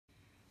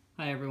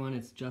Hi everyone,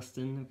 it's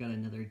Justin. I've got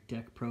another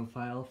deck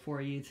profile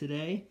for you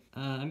today.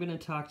 I'm going to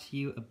talk to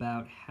you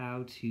about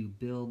how to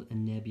build a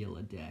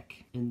Nebula deck,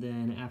 and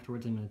then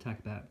afterwards I'm going to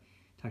talk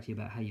to you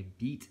about how you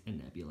beat a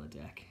Nebula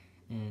deck.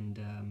 And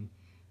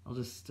I'll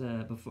just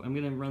I'm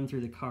going to run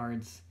through the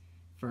cards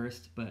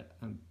first, but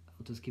I'll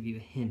just give you a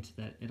hint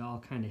that it all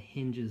kind of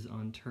hinges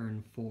on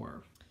turn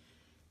 4.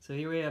 So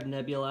here we have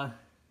Nebula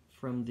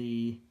from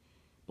the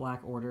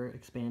Black Order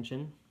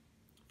expansion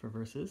for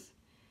Versus.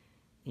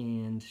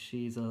 And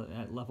she's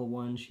at level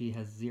 1, she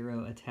has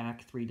 0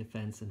 attack, 3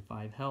 defense, and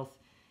 5 health.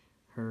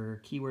 Her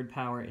keyword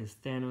power is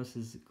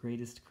Thanos'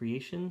 greatest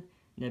creation.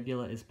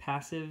 Nebula is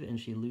passive, and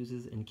she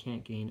loses and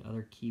can't gain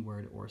other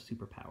keyword or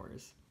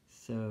superpowers.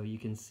 So you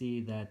can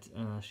see that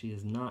she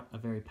is not a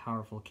very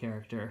powerful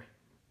character.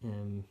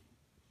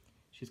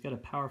 She's got a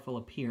powerful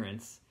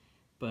appearance,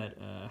 but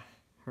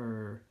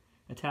her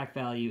attack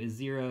value is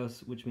 0,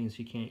 which means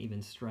she can't even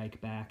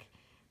strike back.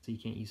 So you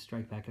can't use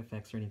strike back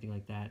effects or anything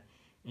like that.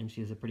 And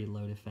she has a pretty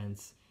low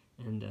defense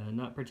and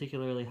not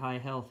particularly high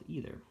health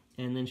either.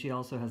 And then she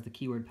also has the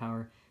keyword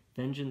power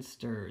Vengeance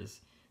Stirs.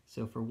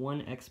 So for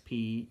 1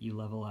 XP you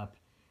level up.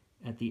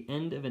 At the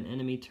end of an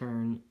enemy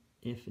turn,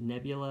 if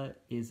Nebula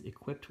is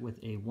equipped with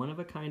a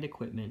one-of-a-kind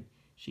equipment,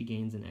 she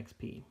gains an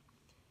XP.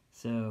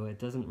 So it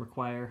doesn't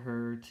require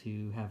her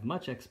to have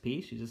much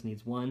XP, she just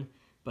needs 1,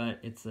 but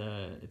it's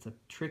a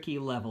tricky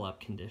level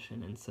up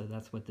condition, and so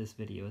that's what this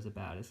video is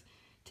about, is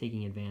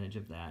taking advantage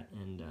of that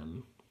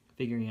and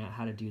figuring out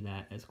how to do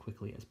that as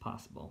quickly as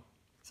possible.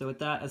 So with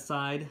that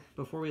aside,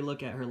 before we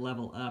look at her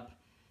level up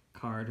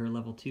card, her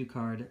level 2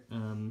 card,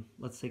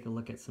 let's take a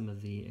look at some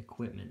of the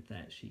equipment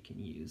that she can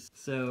use.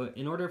 So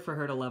in order for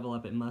her to level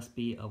up, it must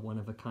be a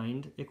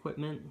one-of-a-kind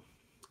equipment,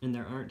 and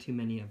there aren't too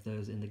many of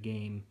those in the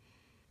game.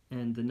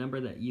 And the number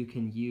that you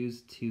can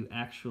use to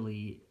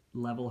actually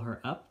level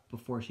her up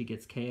before she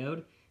gets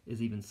KO'd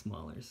is even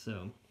smaller.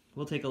 So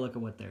we'll take a look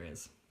at what there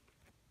is.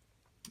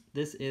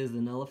 This is the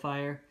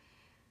Nullifier.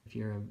 If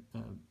you're a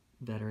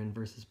veteran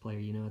Versus player,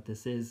 you know what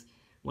this is.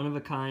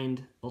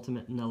 One-of-a-kind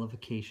ultimate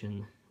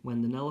nullification.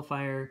 When the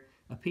Nullifier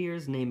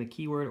appears, name a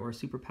keyword or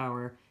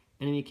superpower.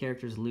 Enemy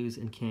characters lose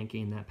and can't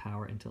gain that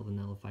power until the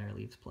Nullifier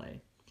leaves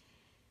play.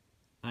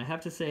 I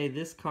have to say,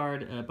 this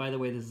card, by the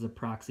way, this is a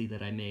proxy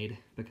that I made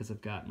because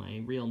I've got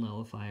my real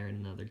Nullifier in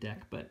another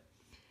deck, but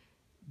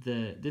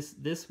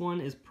this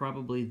one is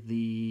probably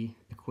the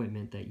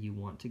equipment that you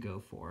want to go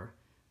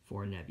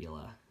for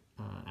Nebula.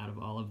 Out of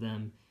all of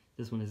them,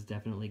 this one is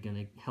definitely going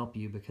to help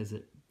you because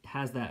it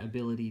has that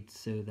ability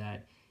so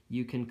that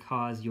you can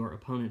cause your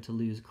opponent to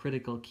lose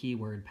critical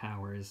keyword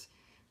powers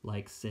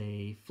like,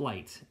 say,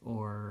 flight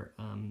or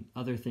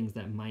other things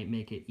that might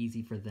make it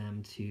easy for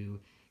them to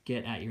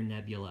get at your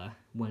Nebula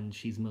when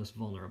she's most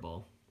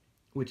vulnerable,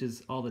 which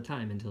is all the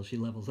time until she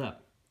levels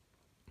up.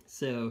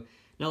 So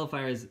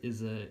Nullifier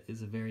is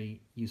a very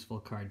useful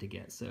card to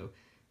get. So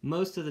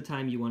most of the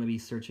time you want to be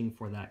searching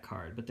for that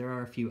card, but there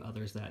are a few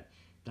others that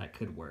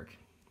could work.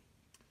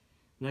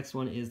 Next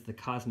one is the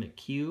Cosmic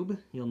Cube.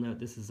 You'll note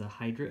this is a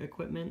Hydra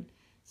equipment.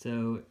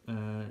 So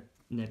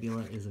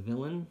Nebula is a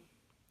villain.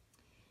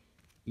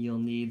 You'll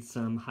need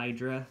some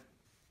Hydra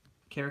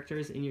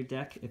characters in your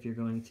deck if you're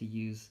going to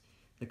use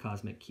the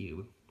Cosmic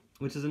Cube,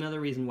 which is another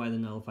reason why the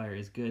Nullifier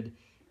is good,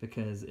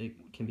 because it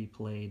can be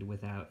played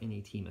without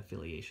any team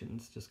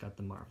affiliations. Just got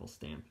the Marvel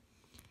stamp.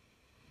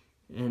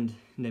 And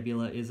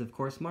Nebula is, of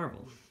course,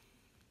 Marvel.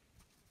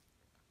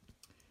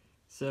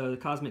 So the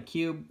Cosmic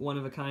Cube,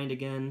 one-of-a-kind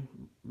again,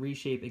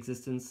 reshape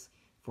existence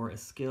for a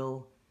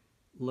skill.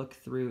 Look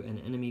through an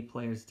enemy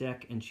player's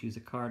deck and choose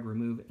a card.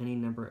 Remove any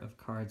number of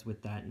cards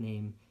with that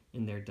name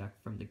in their deck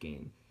from the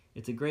game.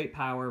 It's a great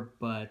power,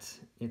 but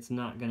it's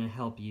not going to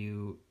help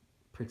you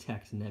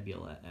protect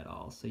Nebula at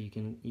all. So you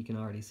can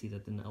already see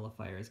that the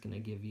Nullifier is going to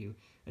give you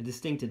a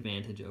distinct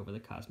advantage over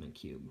the Cosmic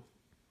Cube.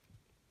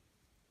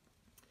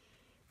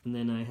 And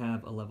then I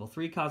have a level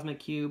 3 Cosmic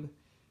Cube.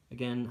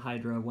 Again,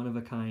 Hydra,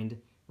 one-of-a-kind.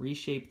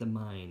 Reshape the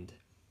Mind.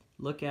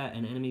 Look at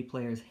an enemy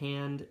player's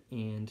hand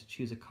and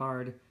choose a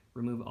card.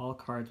 Remove all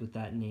cards with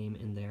that name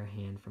in their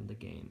hand from the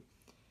game.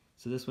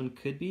 So this one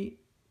could be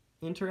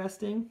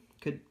interesting.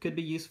 Could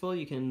be useful.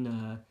 You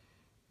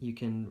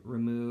can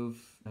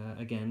remove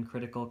again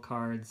critical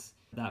cards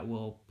that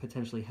will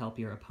potentially help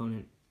your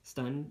opponent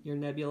stun your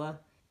Nebula.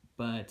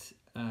 But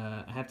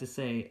I have to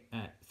say,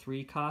 at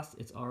 3 cost,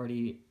 it's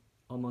already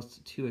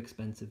almost too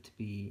expensive to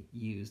be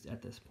used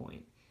at this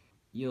point.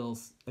 You'll,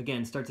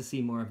 again, start to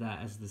see more of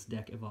that as this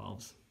deck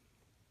evolves.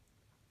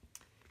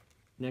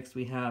 Next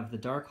we have the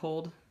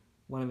Darkhold,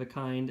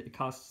 one-of-a-kind. It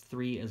costs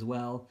 3 as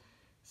well,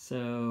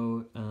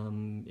 so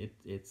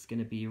it's going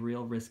to be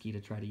real risky to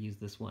try to use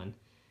this one.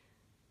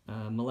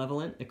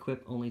 Malevolent,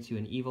 equip only to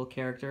an evil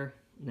character.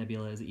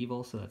 Nebula is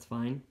evil, so that's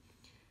fine.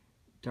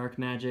 Dark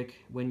Magic,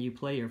 when you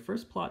play your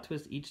first plot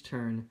twist each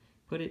turn,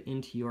 put it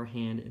into your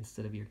hand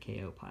instead of your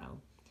KO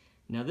pile.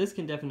 Now this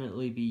can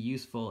definitely be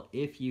useful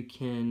if you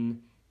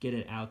can get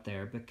it out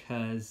there,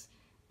 because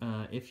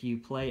if you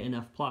play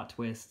enough plot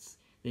twists,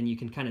 then you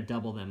can kind of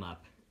double them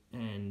up,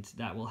 and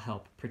that will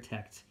help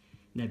protect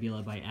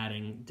Nebula by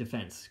adding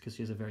defense, because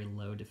she has a very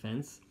low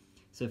defense.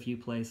 So if you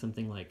play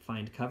something like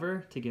Find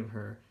Cover to give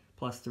her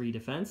 +3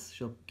 defense,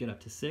 she'll get up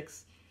to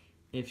 6.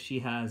 If she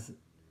has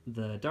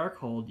the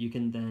Darkhold, you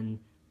can then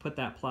put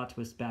that plot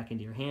twist back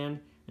into your hand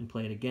and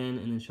play it again,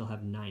 and then she'll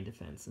have 9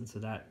 defense. And so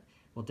that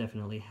will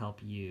definitely help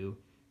you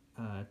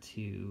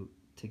to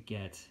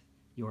get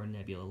your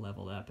Nebula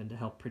leveled up and to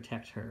help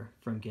protect her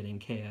from getting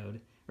KO'd,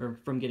 or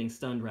from getting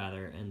stunned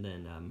rather, and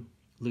then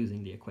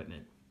losing the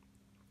equipment,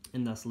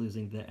 and thus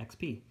losing the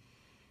XP.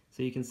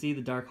 So you can see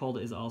the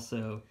Darkhold is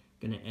also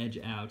going to edge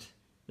out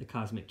the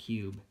Cosmic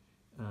Cube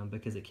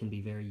because it can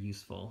be very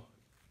useful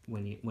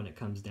when it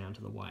comes down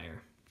to the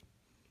wire.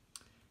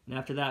 And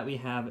after that we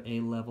have a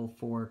level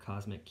 4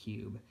 Cosmic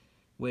Cube,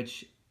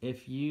 which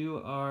if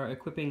you are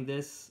equipping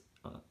this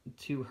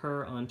to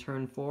her on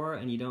turn 4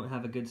 and you don't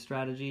have a good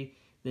strategy,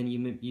 then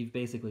you've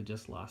basically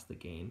just lost the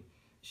game.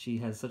 She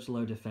has such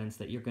low defense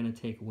that you're going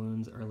to take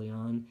wounds early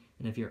on,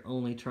 and if you're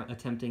only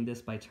attempting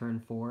this by turn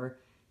 4,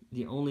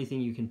 the only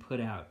thing you can put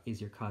out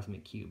is your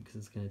Cosmic Cube, because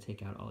it's going to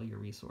take out all your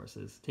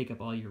resources, take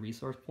up all your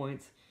resource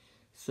points.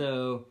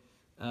 So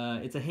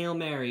it's a Hail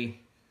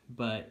Mary,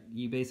 but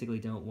you basically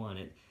don't want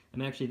it.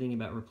 I'm actually thinking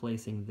about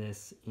replacing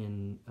this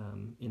in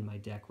my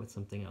deck with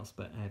something else,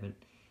 but I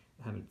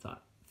haven't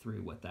thought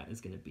through what that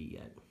is going to be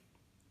yet.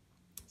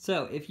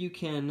 So if you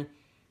can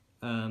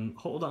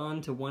hold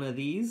on to one of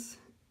these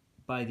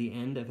by the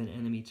end of an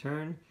enemy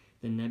turn,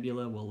 then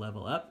Nebula will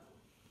level up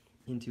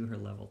into her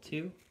level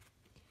 2,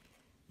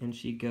 and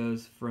she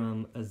goes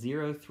from a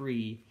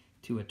 0-3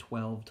 to a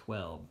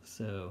 12-12.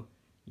 So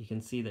you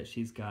can see that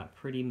she's got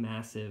pretty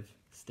massive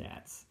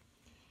stats.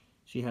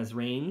 She has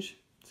range,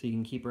 so you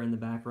can keep her in the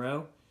back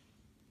row,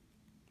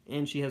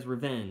 and she has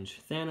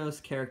revenge.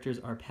 Thanos characters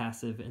are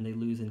passive and they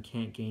lose and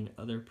can't gain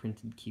other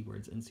printed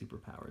keywords and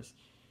superpowers.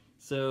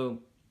 So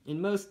in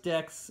most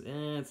decks,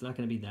 it's not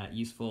going to be that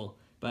useful,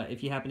 but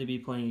if you happen to be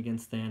playing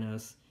against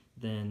Thanos,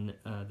 then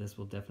this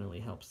will definitely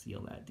help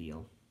seal that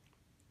deal.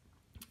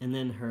 And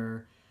then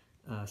her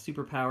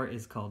superpower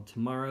is called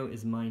Tomorrow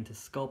is Mine to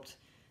Sculpt.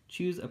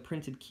 Choose a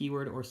printed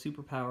keyword or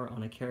superpower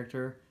on a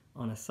character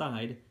on a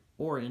side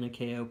or in a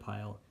KO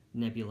pile.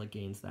 Nebula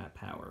gains that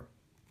power.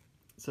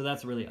 So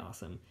that's really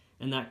awesome.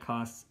 And that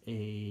costs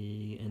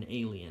an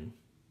alien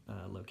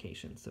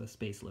location, so a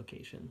space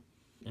location.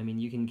 I mean,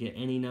 you can get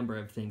any number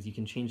of things. You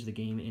can change the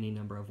game any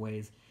number of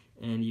ways.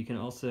 And you can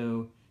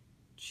also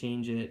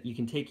change it. You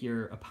can take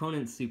your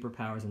opponent's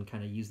superpowers and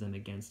kind of use them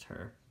against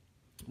her.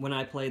 When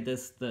I played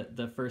this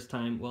the first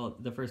time, well,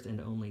 the first and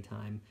only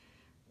time,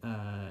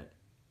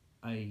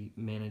 I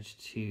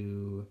managed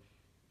to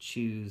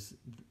choose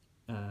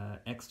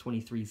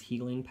X-23's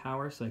healing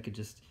power, so I could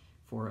just,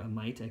 for a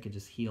might, I could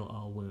just heal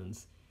all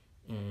wounds.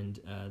 And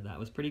that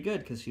was pretty good,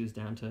 because she was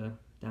down to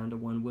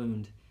 1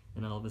 wound,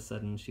 and all of a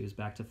sudden she was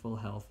back to full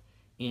health,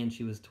 and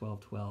she was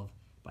 12-12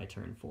 by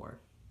turn 4.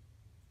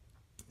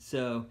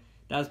 So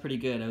that was pretty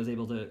good. I was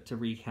able to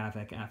wreak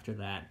havoc after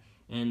that.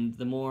 And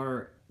the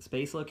more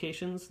space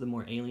locations, the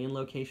more alien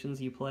locations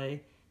you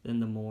play, then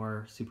the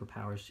more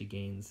superpowers she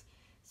gains.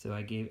 So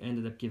I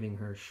ended up giving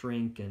her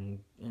shrink and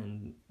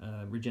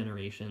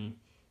regeneration.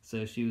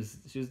 So she was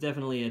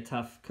definitely a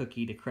tough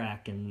cookie to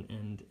crack,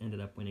 and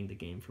ended up winning the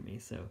game for me.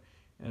 So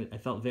I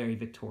felt very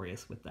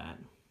victorious with that.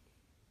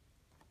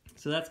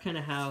 So that's kind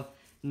of how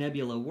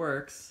Nebula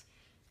works.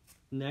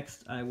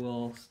 Next, I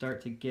will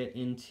start to get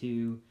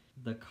into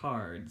the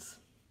cards.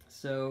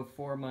 So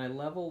for my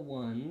level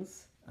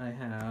 1s, I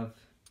have,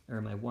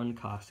 or my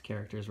 1-cost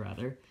characters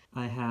rather,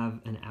 I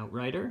have an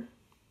Outrider.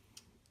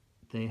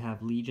 They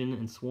have Legion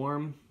and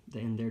Swarm,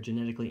 and they're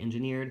genetically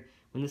engineered.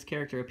 When this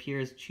character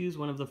appears, choose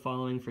one of the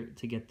following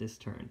to get this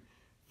turn.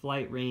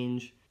 Flight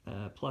range,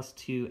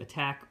 +2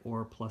 attack,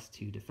 or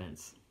 +2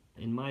 defense.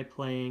 In my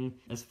playing,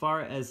 as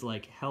far as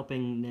like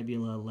helping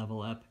Nebula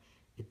level up,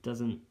 it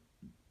doesn't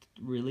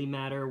really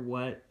matter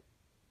what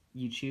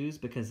you choose,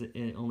 because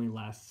it only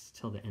lasts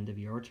till the end of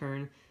your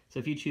turn. So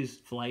if you choose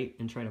flight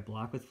and try to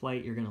block with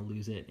flight, you're going to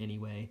lose it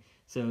anyway.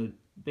 So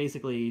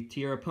basically, to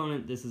your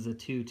opponent, this is a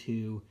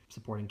 2-2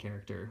 supporting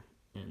character,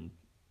 and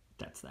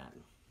that's that.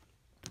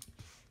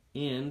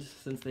 And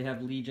since they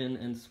have Legion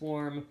and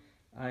Swarm,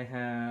 I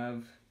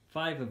have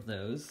 5 of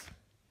those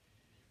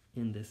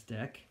in this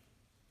deck,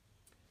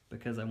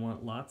 because I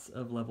want lots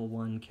of level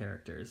 1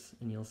 characters,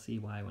 and you'll see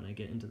why when I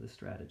get into the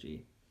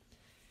strategy.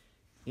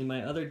 In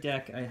my other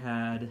deck, I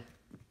had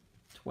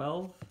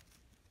 12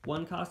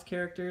 1-cost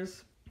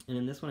characters, and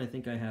in this one I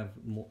think I have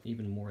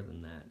even more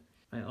than that.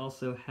 I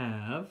also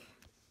have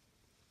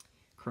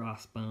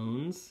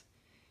Crossbones.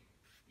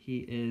 He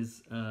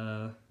is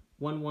a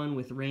 1-1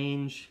 with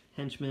range,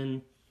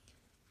 henchman.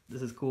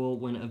 This is cool.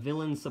 When a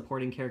villain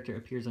supporting character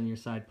appears on your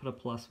side, put a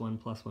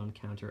 +1/+1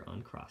 counter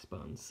on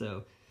Crossbones.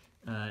 So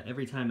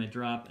every time I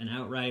drop an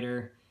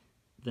Outrider,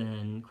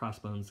 then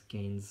Crossbones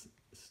gains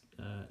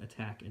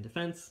attack and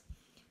defense.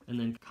 And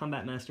then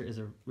Combat Master is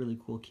a really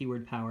cool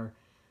keyword power.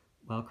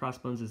 While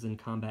Crossbones is in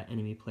combat,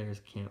 enemy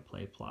players can't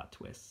play plot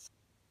twists.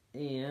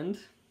 And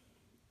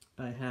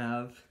I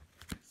have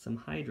some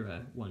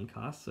Hydra 1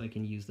 cost, so I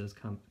can use those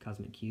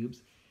cosmic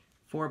cubes.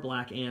 4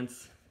 black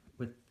ants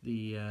with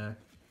the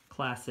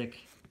classic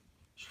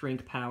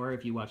shrink power.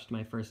 If you watched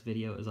my first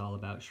video, it was all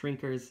about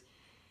shrinkers.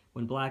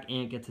 When black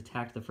ant gets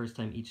attacked the first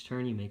time each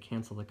turn, you may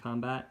cancel the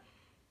combat.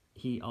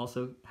 He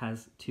also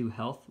has 2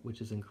 health, which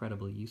is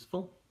incredibly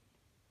useful.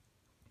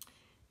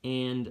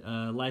 And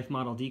life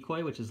model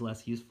decoy, which is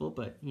less useful,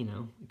 but you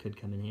know, it could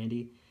come in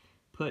handy.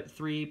 Put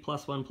 3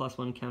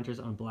 +1/+1 counters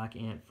on black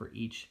ant for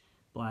each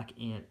black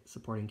ant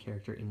supporting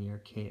character in your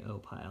KO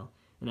pile.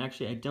 And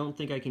actually, I don't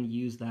think I can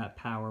use that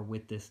power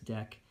with this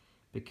deck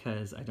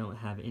because I don't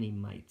have any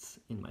mites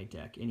in my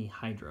deck, any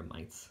Hydra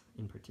mites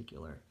in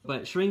particular.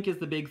 But shrink is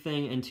the big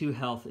thing, and 2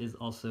 health is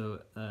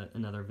also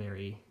another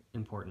very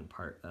important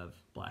part of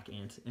black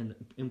ant and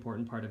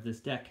important part of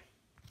this deck.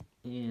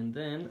 And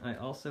then I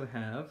also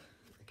have,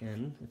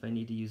 again, if I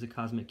need to use a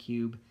cosmic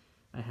cube,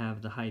 I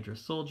have the Hydra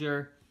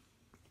soldier.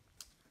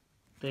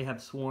 They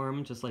have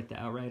swarm just like the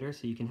Outrider,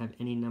 so you can have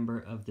any number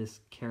of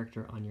this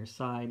character on your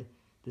side.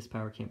 This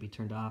power can't be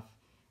turned off.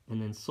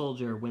 And then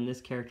soldier, when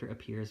this character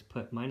appears,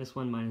 put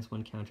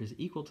 -1/-1 counters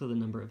equal to the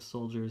number of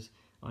soldiers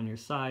on your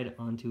side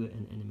onto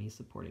an enemy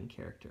supporting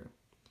character.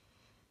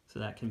 So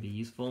that can be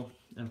useful.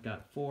 I've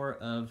got 4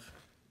 of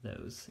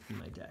those in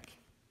my deck.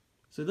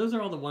 So those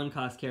are all the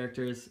 1-cost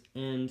characters,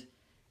 and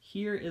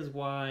here is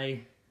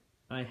why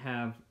I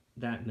have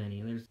that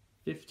many. There's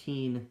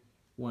 15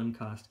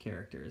 1-cost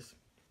characters,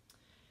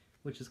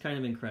 which is kind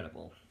of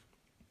incredible,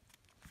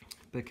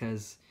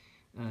 because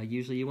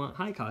usually you want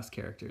high-cost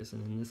characters,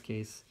 and in this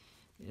case,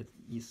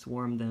 you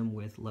swarm them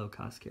with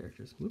low-cost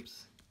characters.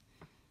 Whoops.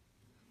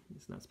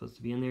 It's not supposed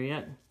to be in there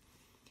yet.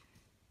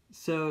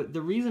 So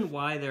the reason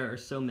why there are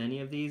so many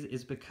of these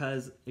is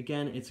because,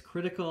 again, it's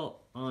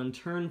critical on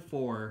turn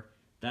 4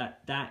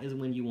 that is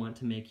when you want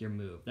to make your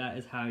move. That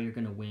is how you're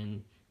going to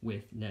win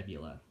with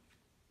Nebula.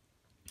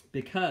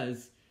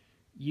 Because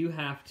you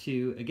have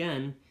to,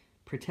 again,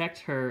 protect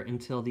her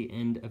until the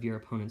end of your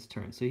opponent's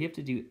turn. So you have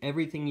to do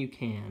everything you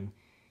can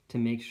to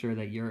make sure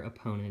that your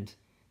opponent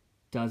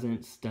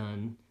doesn't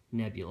stun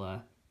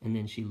Nebula, and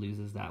then she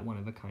loses that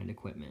one-of-a-kind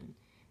equipment.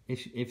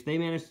 If they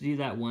manage to do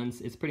that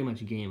once, it's pretty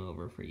much game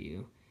over for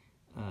you.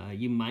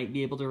 You might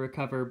be able to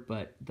recover,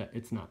 but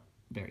it's not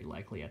very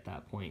likely at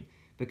that point,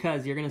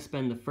 because you're going to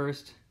spend the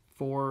first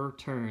 4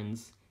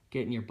 turns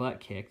getting your butt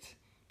kicked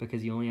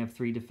because you only have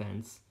 3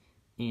 defense,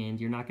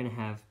 and you're not going to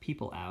have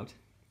people out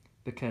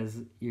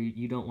because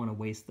you don't want to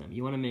waste them.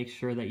 You want to make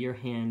sure that your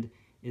hand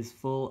is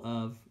full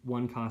of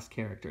 1-cost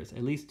characters,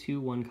 at least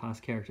 2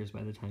 1-cost characters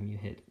by the time you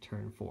hit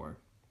turn 4.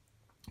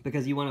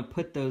 Because you want to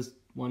put those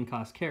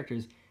 1-cost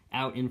characters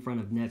out in front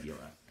of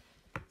Nebula.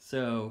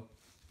 So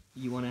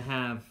you want to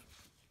have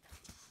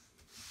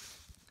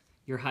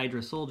your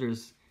Hydra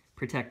soldiers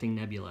protecting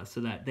Nebula so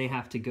that they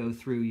have to go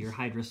through your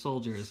Hydra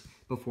soldiers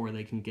before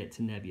they can get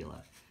to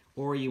Nebula.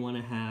 Or you want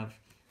to have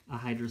a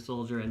Hydra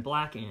soldier and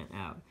black ant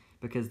out,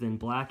 because then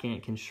black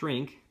ant can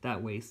shrink,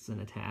 that wastes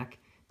an attack.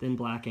 Then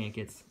black ant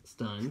gets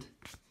stunned,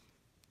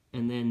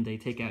 and then they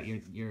take out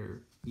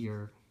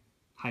your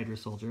Hydra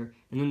soldier,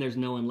 and then there's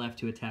no one left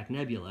to attack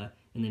Nebula,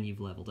 and then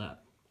you've leveled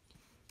up.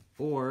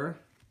 Or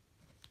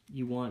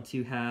you want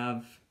to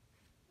have,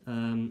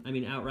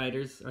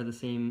 Outriders are the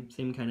same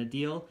kind of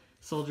deal.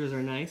 Soldiers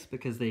are nice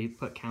because they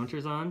put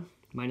counters on,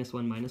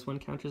 -1/-1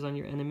 counters on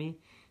your enemy.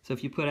 So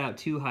if you put out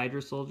 2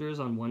 Hydra soldiers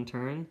on 1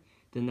 turn,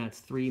 then that's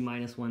 3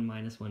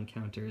 -1/-1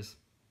 counters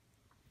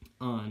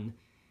on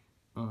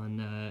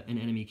an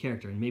enemy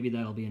character, and maybe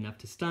that'll be enough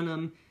to stun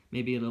them.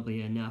 Maybe it'll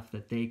be enough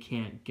that they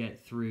can't get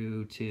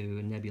through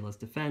to Nebula's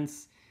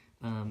defense.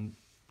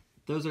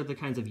 Those are the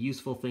kinds of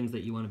useful things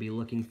that you want to be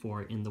looking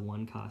for in the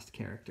 1-cost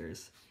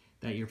characters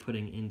that you're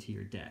putting into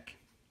your deck.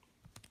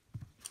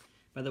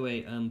 By the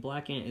way,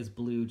 Black Ant is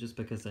blue just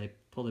because I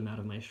pulled him out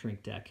of my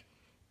shrink deck,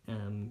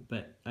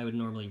 but I would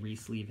normally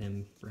re-sleeve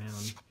him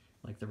brown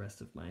like the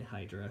rest of my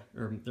Hydra,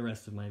 or the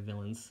rest of my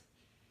villains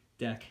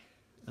deck.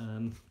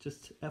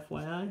 Just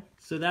FYI.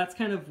 So that's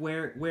kind of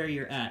where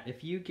you're at.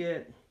 If you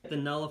get the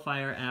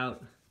nullifier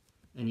out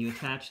and you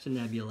attach to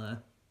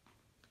Nebula,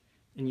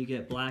 and you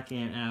get Black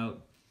Ant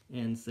out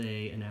and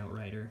say an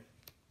Outrider,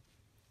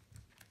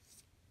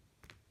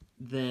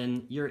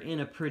 then you're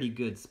in a pretty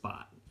good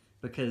spot,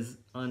 because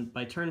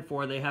by turn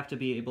 4 they have to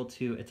be able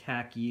to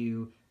attack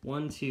you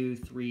 1, 2,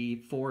 3,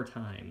 4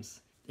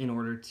 times in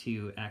order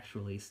to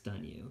actually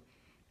stun you.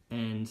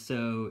 And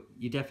so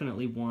you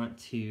definitely want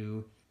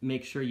to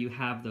make sure you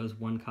have those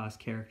 1-cost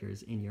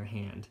characters in your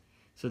hand,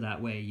 so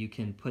that way you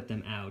can put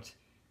them out.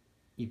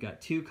 You've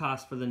got 2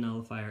 costs for the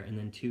nullifier and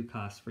then 2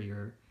 costs for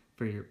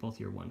both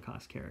your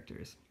 1-cost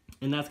characters.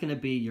 And that's going to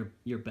be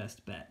your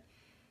best bet.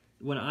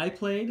 When I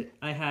played,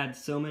 I had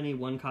so many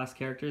 1-cost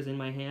characters in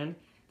my hand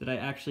that I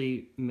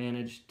actually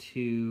managed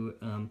to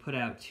put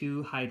out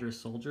 2 Hydra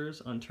soldiers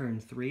on turn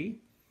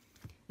 3.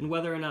 And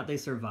whether or not they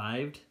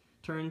survived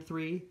turn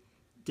 3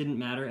 didn't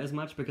matter as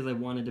much, because I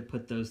wanted to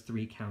put those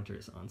 3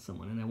 counters on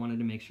someone, and I wanted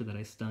to make sure that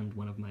I stunned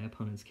one of my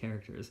opponent's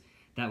characters.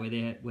 That way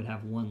they would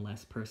have 1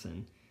 less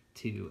person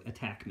to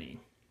attack me.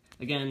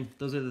 Again,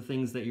 those are the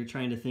things that you're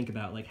trying to think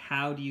about. Like,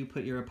 how do you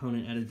put your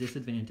opponent at a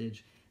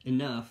disadvantage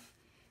enough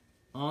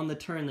on the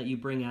turn that you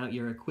bring out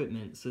your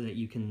equipment so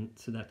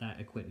that that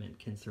equipment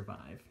can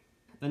survive?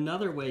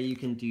 Another way you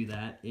can do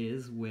that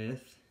is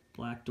with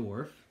Black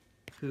Dwarf,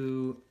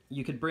 who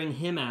you could bring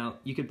him out.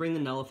 You could bring the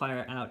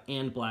Nullifier out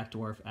and Black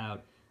Dwarf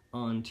out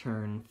on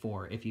turn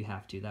 4 if you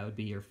have to. That would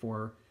be your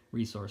 4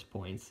 resource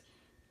points.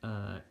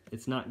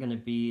 It's not going to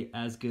be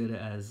as good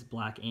as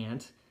Black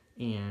Ant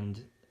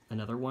and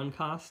another 1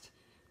 cost,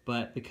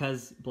 but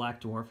because Black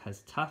Dwarf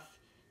has Tough,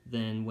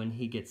 then when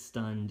he gets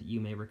stunned, you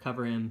may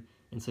recover him,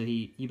 and so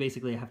you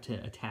basically have to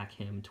attack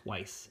him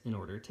twice in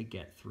order to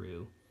get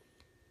through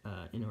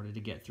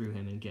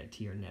him and get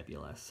to your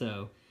Nebula.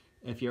 So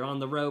if you're on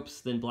the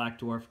ropes, then Black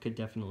Dwarf could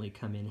definitely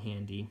come in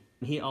handy.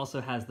 He also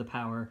has the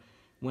power,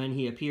 when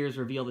he appears,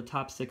 reveal the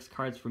top 6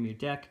 cards from your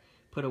deck,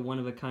 put a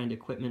one-of-a-kind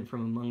equipment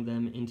from among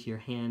them into your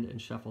hand,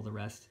 and shuffle the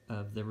rest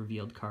of the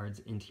revealed cards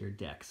into your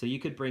deck. So you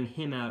could bring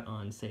him out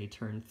on, say,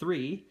 turn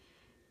 3,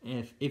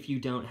 if you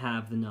don't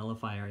have the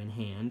Nullifier in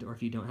hand, or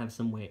if you don't have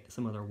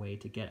some other way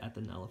to get at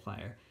the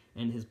Nullifier,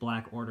 and his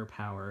Black Order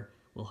power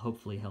will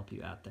hopefully help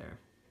you out there.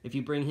 If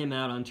you bring him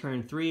out on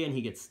turn 3 and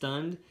he gets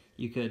stunned,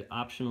 you could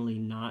optionally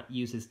not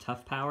use his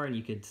Tough power, and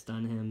you could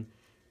stun him,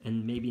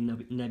 and maybe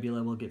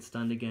Nebula will get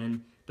stunned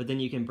again, but then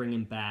you can bring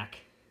him back,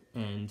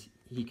 and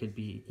he could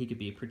be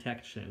a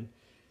protection.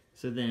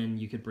 So then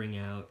you could bring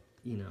out,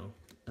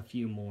 a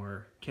few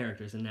more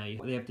characters, and now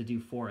they have to do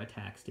 4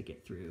 attacks to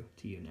get through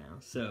to you now.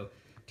 So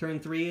turn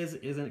 3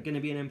 isn't going to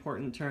be an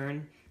important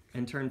turn,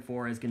 and turn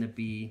 4 is going to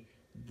be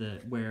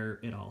where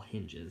it all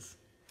hinges.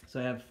 So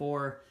I have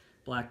 4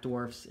 Black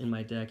Dwarfs in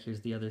my deck.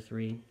 Here's the other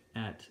 3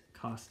 at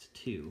cost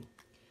 2.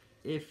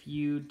 If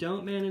you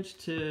don't manage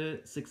to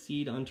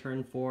succeed on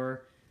turn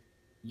 4,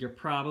 you're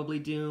probably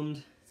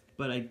doomed,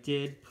 but I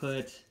did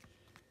put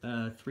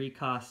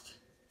 3-cost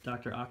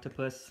Dr.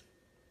 Octopus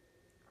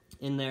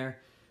in there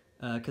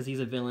because he's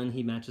a villain.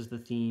 He matches the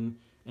theme,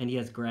 and he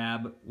has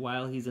grab.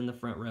 While he's in the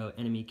front row,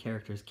 enemy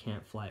characters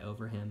can't fly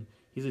over him.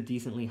 He's a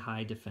decently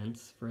high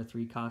defense for a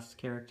 3-cost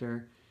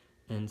character,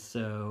 and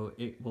so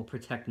it will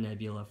protect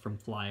Nebula from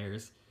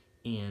flyers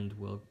and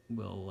will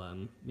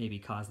maybe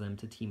cause them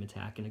to team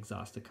attack and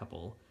exhaust a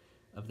couple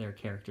of their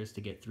characters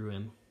to get through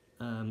him.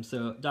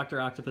 So Dr.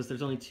 Octopus,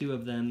 there's only 2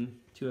 of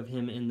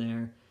him in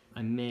there.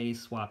 I may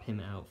swap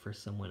him out for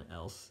someone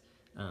else,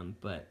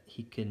 but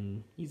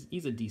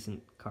he's a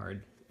decent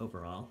card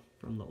overall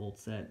from the old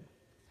set.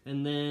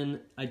 And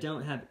then I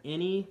don't have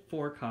any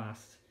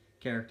 4-cost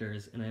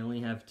characters, and I only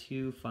have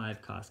 2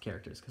 5-cost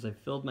characters because I've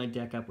filled my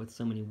deck up with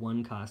so many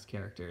 1-cost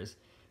characters,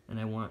 and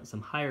I want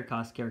some higher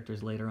cost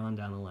characters later on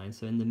down the line.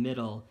 So in the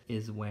middle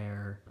is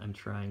where I'm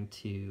trying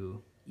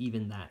to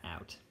even that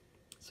out.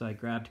 So I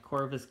grabbed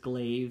Corvus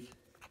Glaive.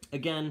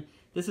 Again,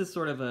 this is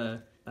sort of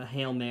a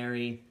Hail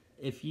Mary.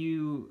 If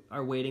you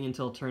are waiting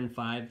until turn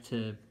 5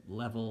 to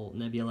level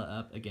Nebula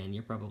up, again,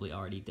 you're probably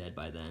already dead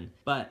by then.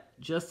 But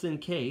just in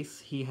case,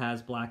 he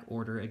has Black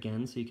Order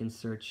again, so you can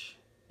search,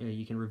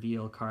 you can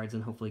reveal cards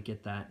and hopefully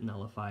get that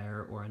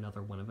Nullifier or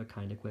another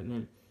one-of-a-kind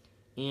equipment.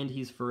 And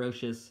he's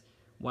ferocious.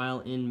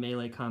 While in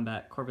melee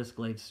combat, Corvus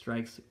Glaive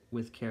strikes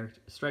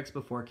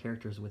before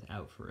characters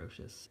without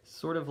ferocious.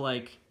 Sort of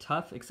like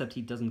Tough, except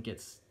he doesn't get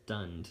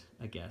stunned,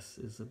 I guess,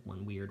 is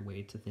one weird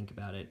way to think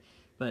about it.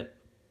 But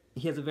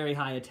he has a very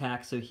high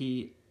attack, so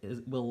he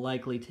will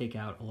likely take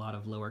out a lot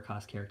of lower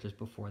cost characters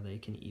before they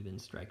can even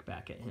strike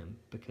back at him,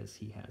 because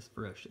he has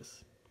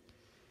ferocious.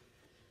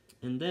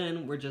 And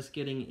then we're just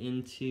getting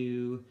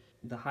into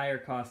the higher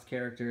cost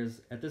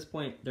characters. At this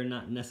point, they're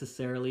not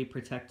necessarily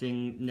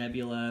protecting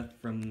Nebula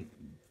from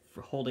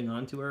holding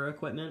on to her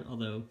equipment,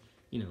 although,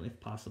 if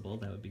possible,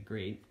 that would be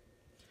great.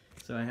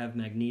 So I have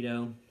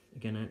Magneto.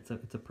 Again, it's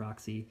a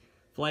proxy.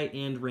 Flight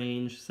and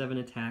range, 7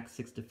 attack,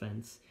 6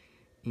 defense,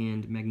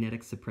 and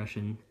magnetic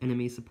suppression.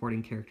 Enemy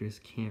supporting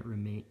characters can't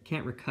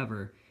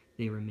recover,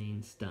 they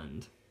remain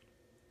stunned.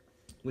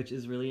 Which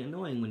is really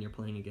annoying when you're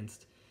playing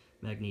against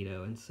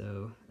Magneto, and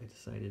so I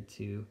decided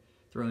to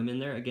throw him in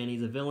there. Again,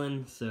 he's a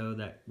villain, so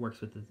that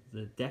works with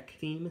the deck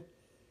theme.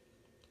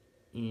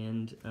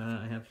 And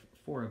I have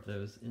 4 of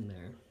those in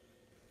there.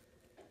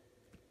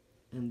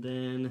 And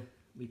then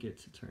we get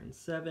to turn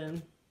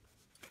 7.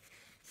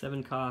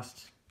 7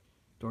 cost,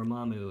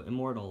 Dormammu,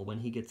 Immortal. When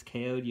he gets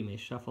KO'd, you may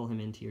shuffle him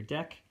into your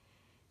deck.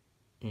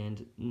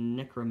 And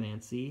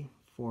Necromancy,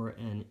 for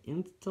an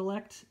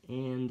intellect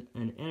and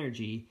an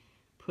energy,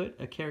 put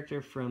a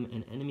character from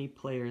an enemy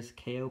player's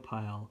KO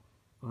pile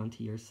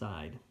onto your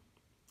side.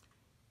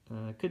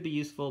 Could be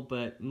useful,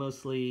 but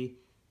mostly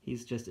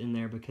he's just in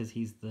there because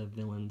he's the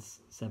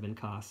villain's 7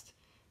 cost,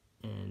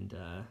 and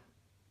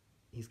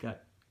he's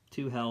got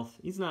 2 health.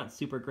 He's not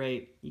super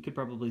great. You could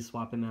probably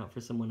swap him out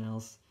for someone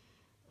else,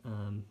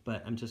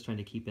 but I'm just trying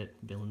to keep it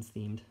villains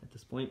themed at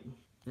this point.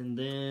 And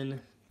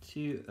then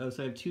so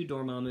I have 2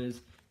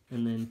 Dormammus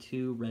and then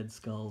 2 Red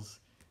Skulls,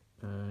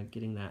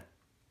 getting a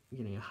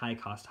high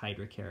cost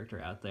Hydra character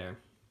out there.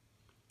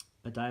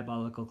 A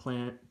diabolical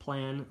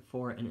plan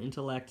for an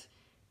intellect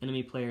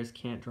Enemy players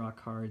can't draw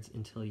cards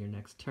until your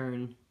next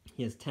turn.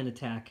 He has 10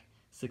 attack,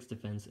 6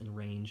 defense, and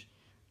range.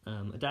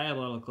 A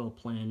diabolical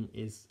plan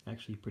is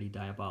actually pretty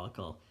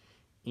diabolical,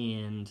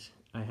 and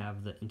I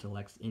have the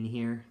intellects in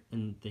here,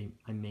 and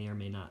I may or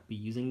may not be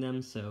using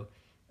them, so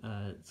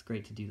it's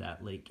great to do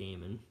that late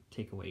game and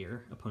take away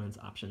your opponent's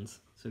options.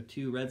 So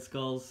 2 red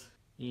skulls,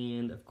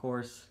 and of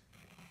course,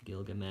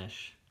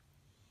 Gilgamesh.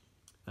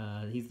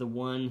 He's the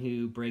one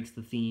who breaks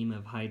the theme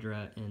of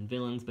Hydra and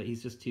villains, but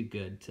he's just too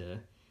good to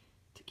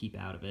keep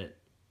out of it.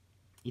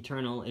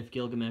 Eternal, if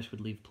Gilgamesh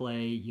would leave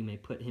play, you may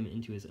put him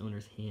into his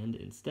owner's hand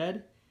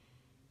instead.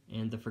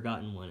 And the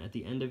Forgotten One, at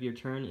the end of your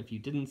turn, if you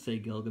didn't say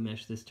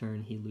Gilgamesh this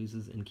turn, he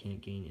loses and can't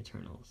gain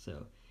Eternal.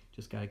 So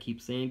just gotta keep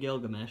saying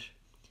Gilgamesh.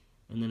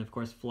 And then of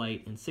course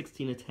Flight, and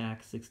 16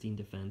 attack, 16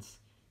 defense,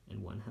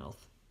 and 1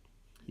 health.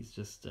 He's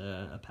just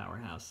a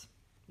powerhouse.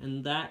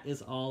 And that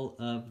is all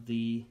of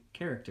the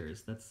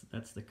characters.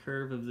 That's the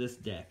curve of this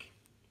deck.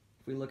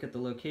 If we look at the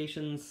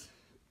locations,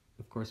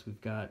 of course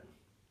we've got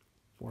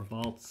 4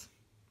 vaults,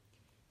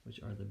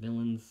 which are the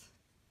villains'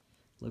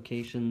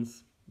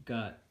 locations. We've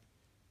got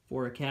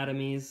 4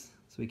 academies,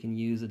 so we can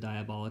use a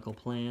diabolical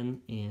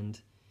plan and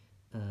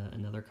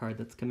another card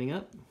that's coming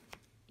up.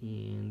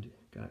 And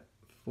got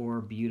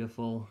 4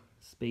 beautiful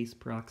space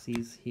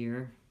proxies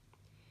here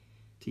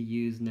to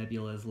use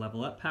Nebula's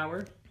level up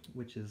power,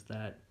 which is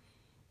that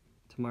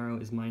tomorrow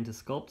is mine to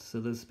sculpt.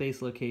 So those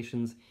space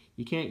locations,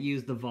 you can't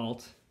use the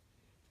vault.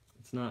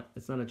 It's not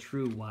a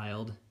true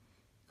wild.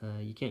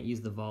 You can't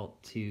use the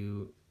vault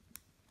to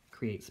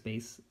create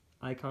space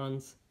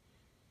icons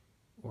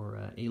or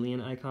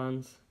alien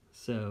icons.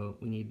 So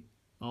we need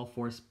all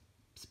 4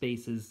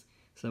 spaces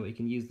so that we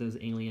can use those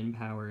alien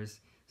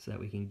powers so that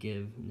we can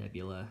give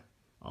Nebula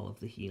all of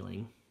the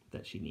healing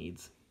that she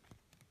needs.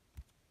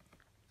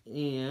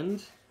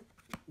 And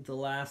the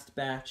last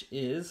batch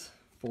is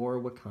for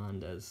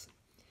Wakandas.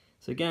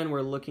 So again,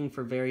 we're looking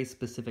for very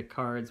specific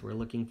cards. We're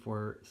looking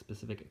for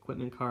specific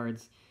equipment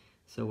cards.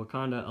 So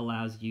Wakanda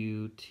allows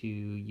you to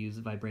use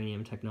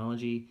vibranium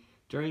technology.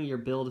 During your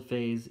build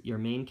phase, your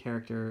main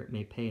character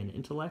may pay an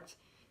intellect.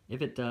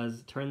 If it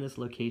does, turn this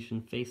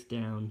location face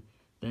down,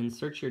 then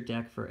search your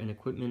deck for an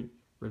equipment,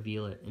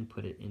 reveal it, and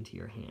put it into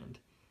your hand.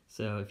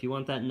 So if you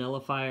want that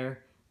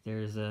nullifier,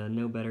 there's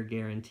no better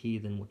guarantee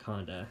than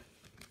Wakanda.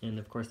 And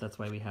of course that's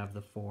why we have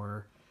the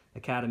 4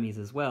 academies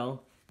as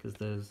well, because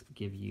those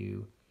give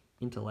you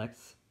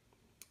intellects,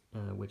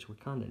 which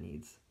Wakanda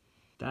needs.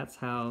 That's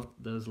how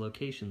those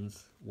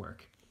locations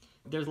work.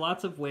 There's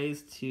lots of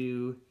ways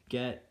to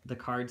get the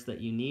cards that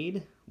you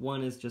need.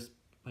 One is just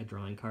by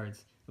drawing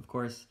cards, of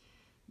course.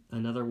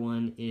 Another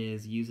one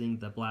is using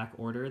the Black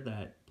Order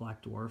that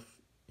Black Dwarf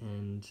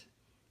and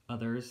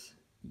others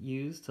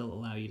use to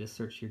allow you to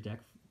search your deck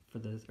for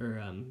those,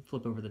 or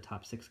flip over the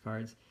top 6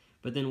 cards.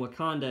 But then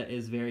Wakanda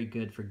is very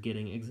good for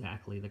getting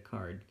exactly the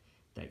card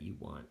that you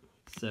want.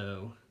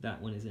 So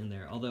that one is in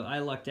there. Although I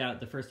lucked out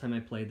the first time I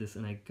played this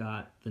and I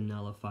got the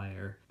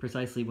nullifier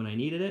precisely when I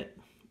needed it.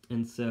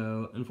 And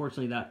so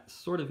unfortunately that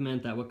sort of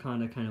meant that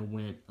Wakanda kind of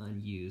went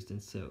unused,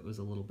 and so it was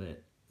a little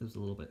bit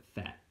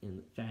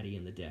fatty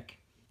in the deck.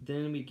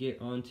 Then we get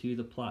onto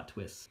the plot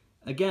twists.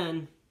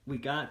 Again, we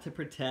got to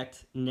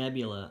protect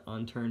Nebula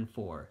on turn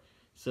 4.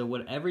 So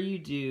whatever you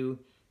do,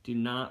 do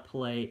not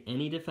play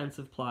any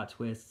defensive plot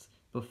twists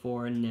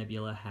before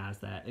Nebula has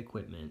that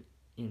equipment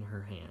in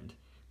her hand.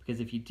 Because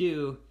if you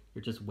do,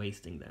 you're just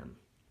wasting them.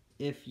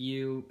 If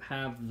you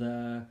have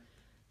the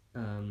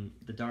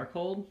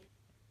Darkhold,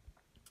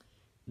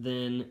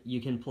 then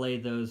you can play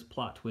those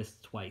plot twists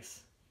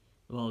twice.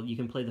 Well, you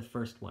can play the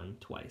first one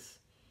twice,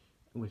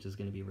 which is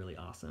going to be really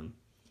awesome.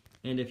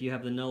 And if you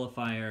have the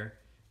Nullifier,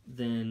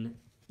 then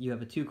you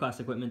have a 2-cost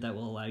equipment that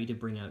will allow you to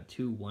bring out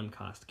 2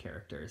 1-cost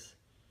characters,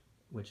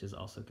 which is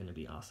also going to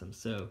be awesome.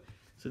 So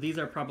these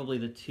are probably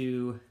the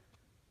 2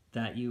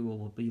 that you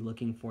will be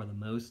looking for the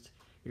most.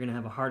 You're going to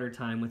have a harder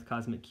time with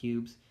Cosmic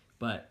Cubes,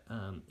 but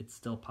it's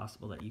still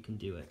possible that you can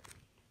do it.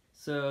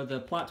 So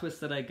the plot twists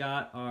that I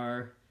got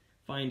are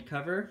Find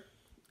Cover,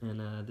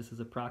 and this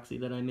is a proxy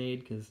that I made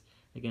because,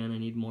 again, I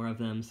need more of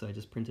them, so I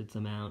just printed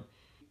some out.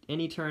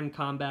 Any turn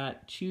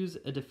combat, choose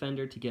a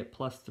defender to get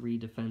 +3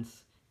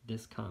 defense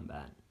this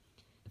combat.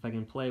 If I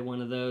can play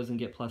one of those and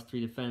get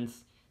 +3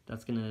 defense,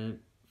 that's going to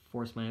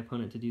force my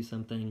opponent to do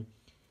something.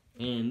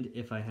 And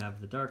if I have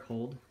the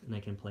Darkhold and I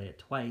can play it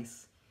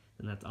twice,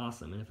 then that's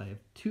awesome. And if I have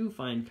 2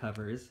 Find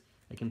Covers,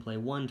 I can play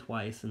one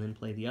twice and then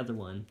play the other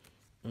one,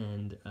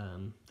 and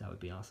that would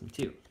be awesome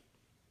too.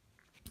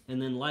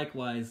 And then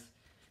likewise,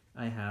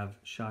 I have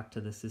Shock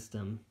to the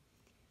System,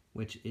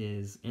 which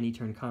is any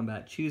turn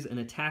combat, choose an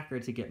attacker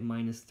to get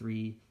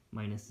 -3,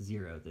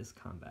 -0 this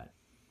combat.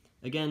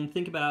 Again,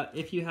 think about,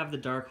 if you have the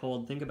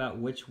Darkhold, think about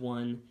which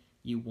one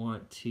you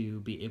want to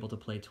be able to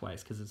play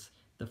twice, because it's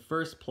the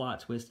first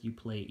plot twist you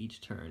play each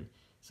turn.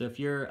 So if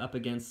you're up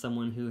against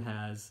someone who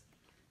has,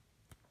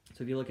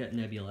 so if you look at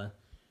Nebula,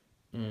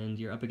 and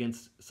you're up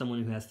against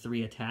someone who has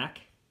 3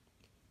 attack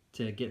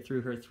to get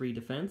through her 3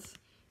 defense,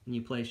 and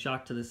you play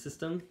Shock to the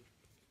System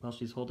while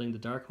she's holding the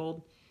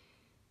Darkhold,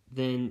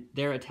 then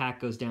their attack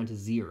goes down to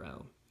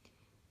 0.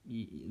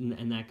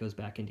 And that goes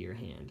back into your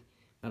hand.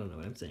 I don't know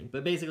what I'm saying.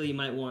 But basically you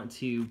might want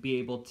to be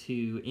able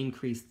to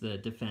increase the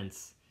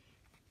defense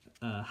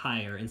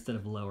higher instead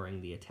of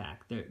lowering the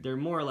attack. They're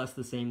more or less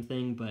the same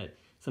thing, but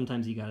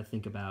sometimes you got to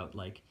think about,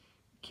 like,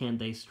 can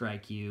they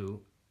strike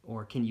you,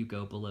 or can you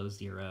go below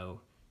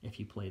 0 if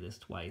you play this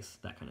twice,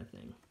 that kind of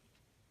thing.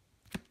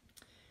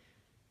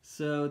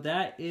 So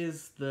that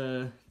is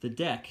the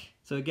deck.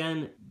 So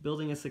again,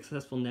 building a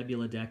successful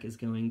Nebula deck is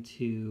going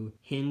to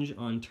hinge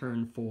on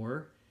turn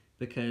 4,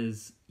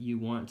 because you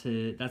want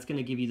to, that's going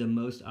to give you the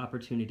most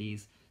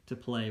opportunities to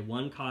play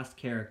 1-cost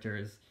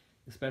characters,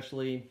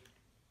 especially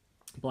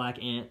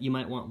Black Ant. You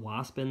might want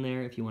Wasp in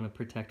there if you want to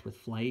protect with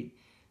Flight.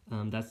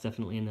 That's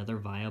definitely another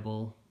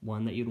viable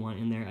one that you'd want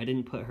in there. I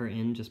didn't put her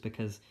in just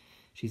because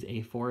she's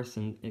A-Force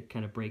and it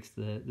kind of breaks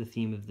the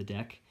theme of the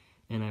deck.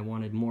 And I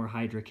wanted more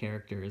Hydra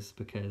characters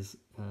because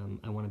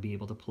I want to be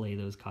able to play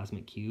those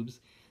Cosmic Cubes.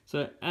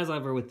 So as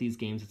ever with these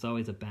games, it's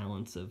always a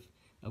balance of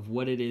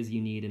what it is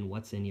you need and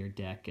what's in your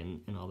deck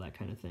and all that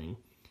kind of thing.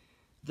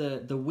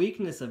 The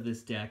weakness of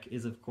this deck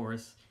is, of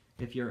course,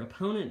 if your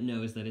opponent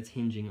knows that it's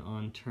hinging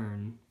on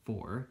turn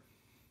 4,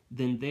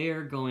 then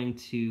they're going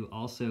to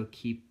also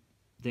keep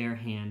their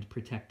hand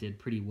protected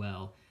pretty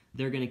well.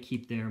 They're going to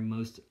keep their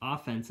most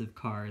offensive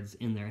cards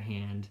in their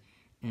hand,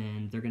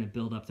 and they're going to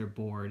build up their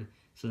board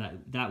so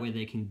that way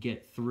they can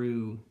get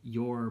through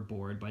your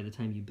board by the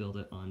time you build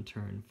it on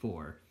turn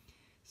 4.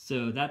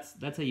 So that's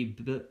how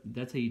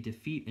you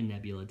defeat a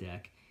Nebula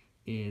deck,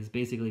 is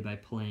basically by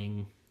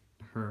playing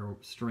her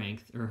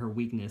strength, or her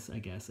weakness, I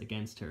guess,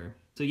 against her.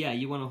 So yeah,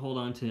 you want to hold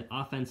on to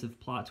offensive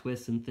plot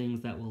twists and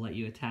things that will let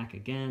you attack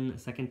again a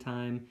second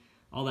time,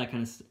 all that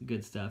kind of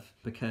good stuff,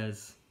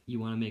 because you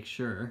want to make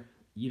sure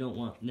you don't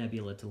want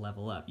Nebula to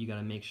level up. You got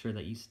to make sure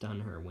that you stun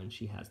her when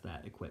she has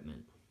that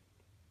equipment.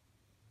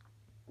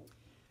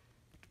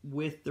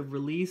 With the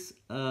release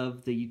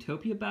of the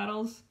Utopia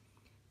battles,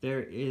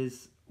 there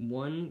is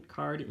one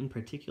card in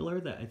particular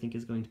that I think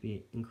is going to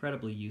be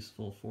incredibly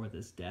useful for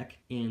this deck,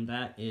 and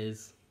that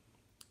is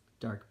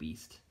Dark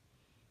Beast.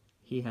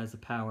 He has the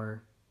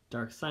power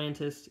Dark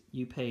Scientist.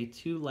 You pay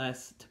 2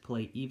 less to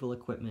play evil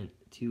equipment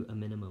to a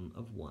minimum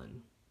of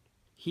 1.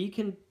 He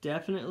can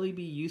definitely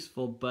be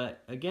useful,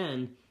 but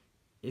again,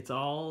 it's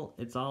all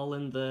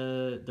in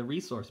the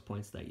resource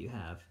points that you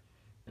have.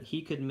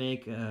 He could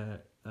make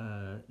a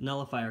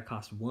nullifier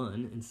cost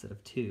 1 instead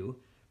of 2,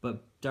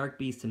 but Dark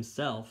Beast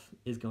himself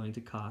is going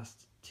to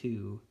cost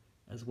 2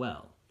 as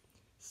well.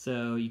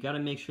 So you got to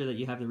make sure that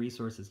you have the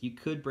resources. You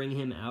could bring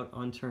him out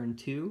on turn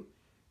 2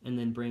 and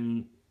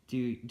then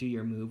do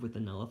your move with the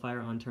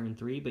nullifier on turn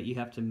 3, but you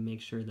have to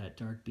make sure that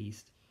Dark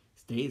Beast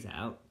stays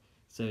out.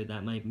 So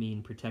that might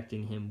mean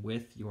protecting him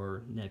with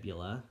your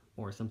Nebula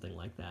or something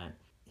like that.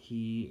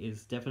 He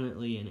is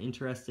definitely an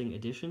interesting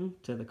addition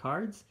to the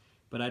cards,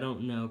 but I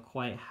don't know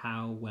quite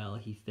how well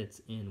he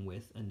fits in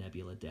with a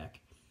Nebula deck.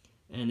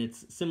 And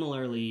it's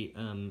similarly,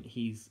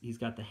 he's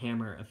got the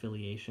Hammer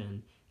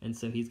affiliation, and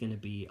so he's going to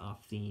be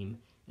off theme,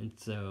 and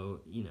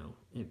so, you know,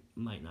 it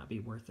might not be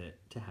worth it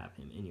to have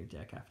him in your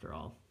deck after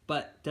all.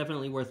 But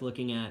definitely worth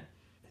looking at.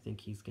 I think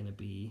he's going to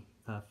be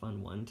a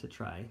fun one to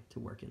try to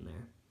work in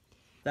there.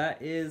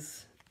 That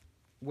is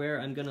where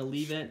I'm going to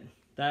leave it.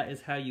 That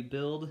is how you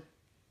build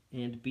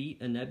and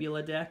beat a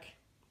Nebula deck.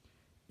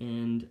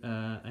 And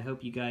I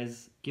hope you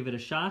guys give it a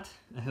shot.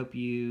 I hope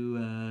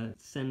you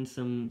send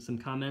some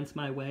comments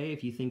my way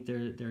if you think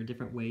there are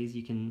different ways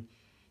you can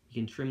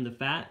trim the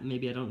fat.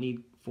 Maybe I don't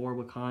need 4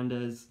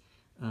 Wakandas.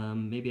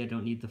 Maybe I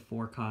don't need the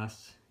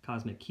 4-cost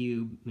Cosmic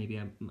Cube.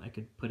 Maybe I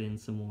could put in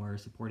some more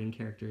supporting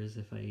characters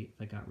if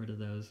I got rid of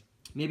those.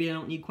 Maybe I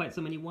don't need quite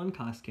so many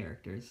 1-cost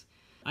characters.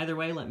 Either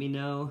way, let me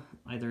know,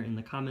 either in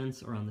the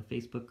comments or on the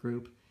Facebook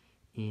group.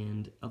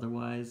 And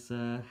otherwise,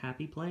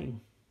 happy playing.